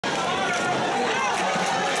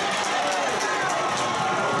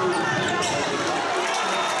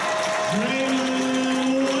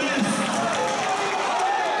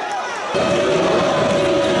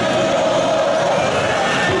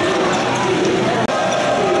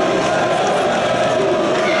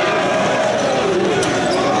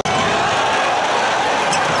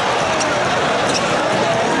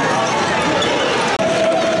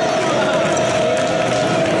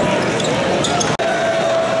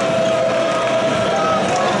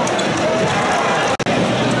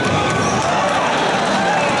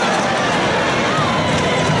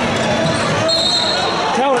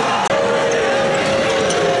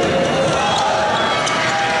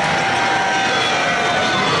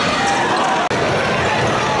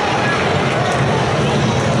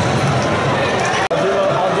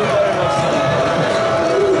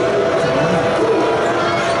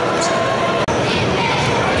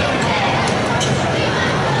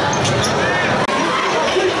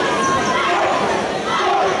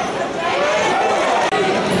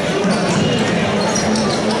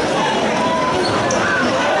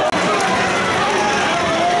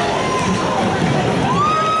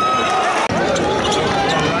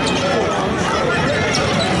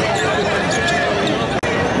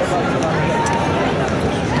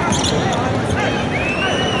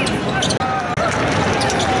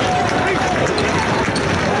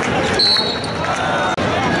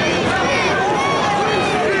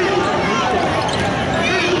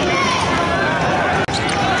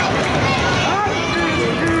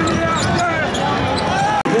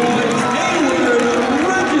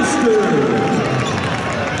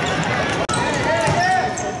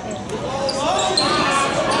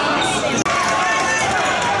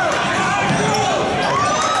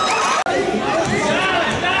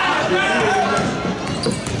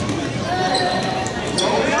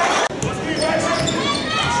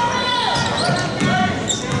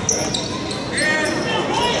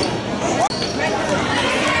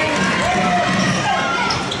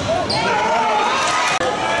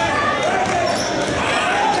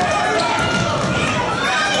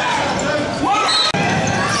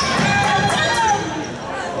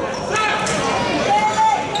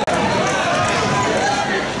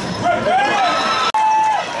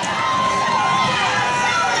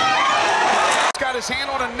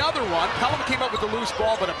nice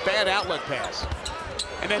ball, but a bad outlet pass.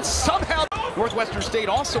 And then somehow Northwestern State,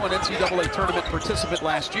 also an NCAA tournament participant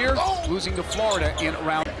last year, losing to Florida in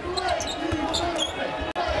round.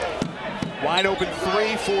 Wide open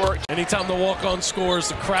three for... Anytime the walk-on scores,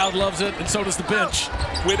 the crowd loves it, and so does the bench.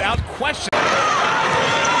 Without question.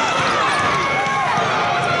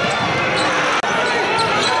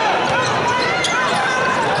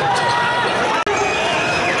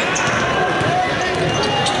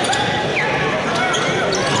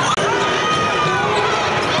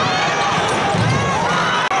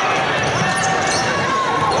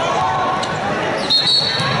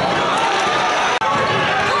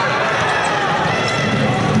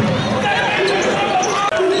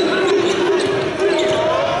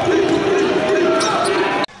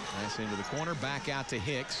 Into the corner, back out to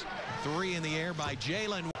Hicks. Three in the air by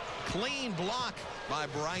Jalan. Clean block by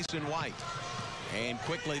Bryson White. And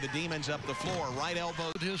quickly the Demons up the floor. Right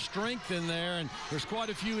elbow. His strength in there, and there's quite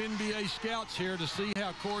a few NBA scouts here to see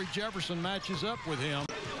how Corey Jefferson matches up with him.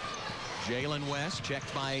 Jalen West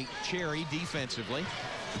checked by Cherry defensively.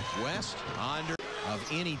 West under of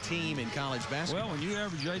any team in college basketball. Well, when you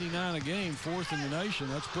average 89 a game, fourth in the nation,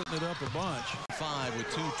 that's putting it up a bunch. 5 with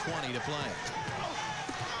 2:20 to play.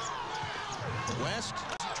 West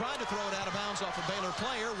trying to throw it out of bounds off a Baylor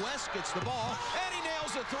player. West gets the ball, and he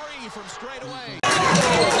nails a three from straight away.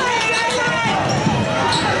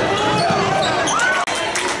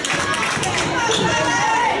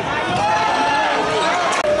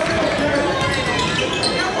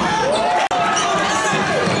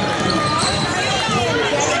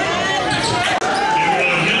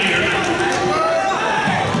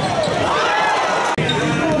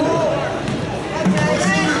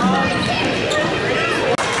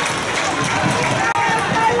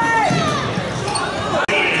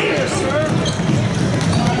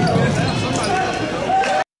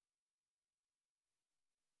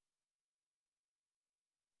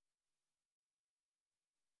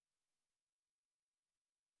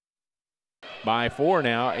 By 4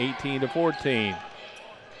 now, 18-14.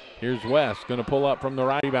 Here's West, going to pull up from the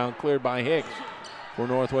right rebound, cleared by Hicks for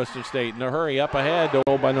Northwestern State. In a hurry, up ahead,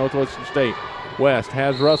 goal by Northwestern State. West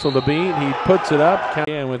has Russell to beat. He puts it up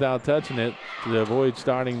again without touching it to avoid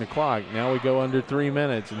starting the clock. Now we go under 3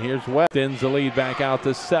 minutes, and here's West. Extends the lead back out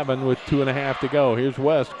to 7 with 2.5 to go. Here's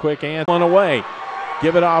West, quick and one away.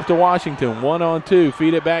 Give it off to Washington, 1-on-2,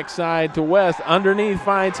 feed it backside to West, underneath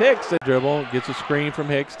finds Hicks. The dribble, gets a screen from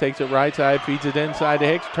Hicks, takes it right side, feeds it inside to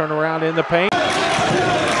Hicks, turn around in the paint.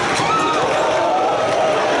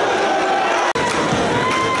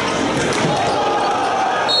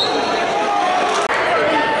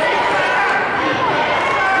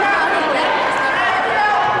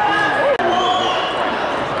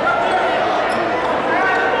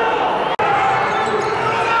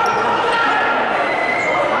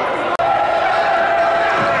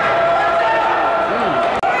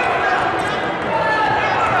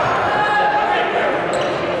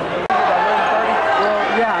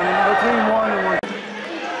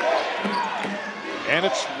 And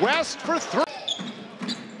it's West for 3.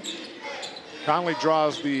 Conley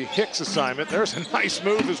draws the Hicks assignment. There's a nice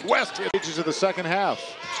move as West hits of the second half.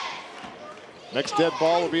 Next dead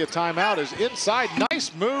ball will be a timeout. Is inside.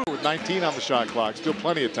 Nice move with 19 on the shot clock. Still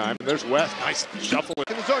plenty of time. And there's West. Nice shuffle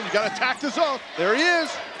in the zone. You got to attack the zone. There he is.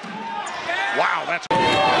 Wow, that's...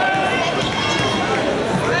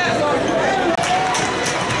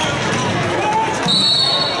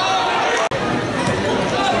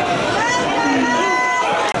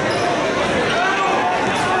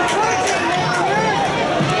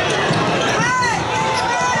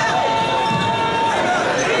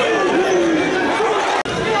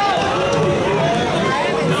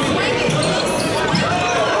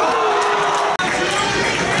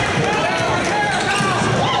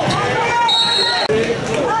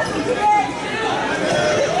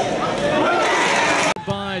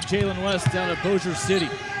 Jalen West down at Bossier City.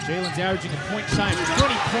 Jalen's averaging a point shy,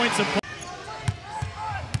 20 points a point.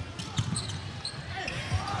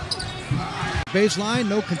 Baseline,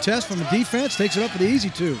 no contest from the defense, takes it up with the easy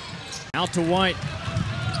two. Out to White.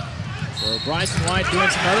 So Bryson White doing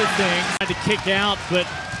some other things. Tried to kick out, but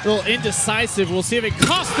a little indecisive. We'll see if it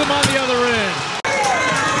costs them on the other end.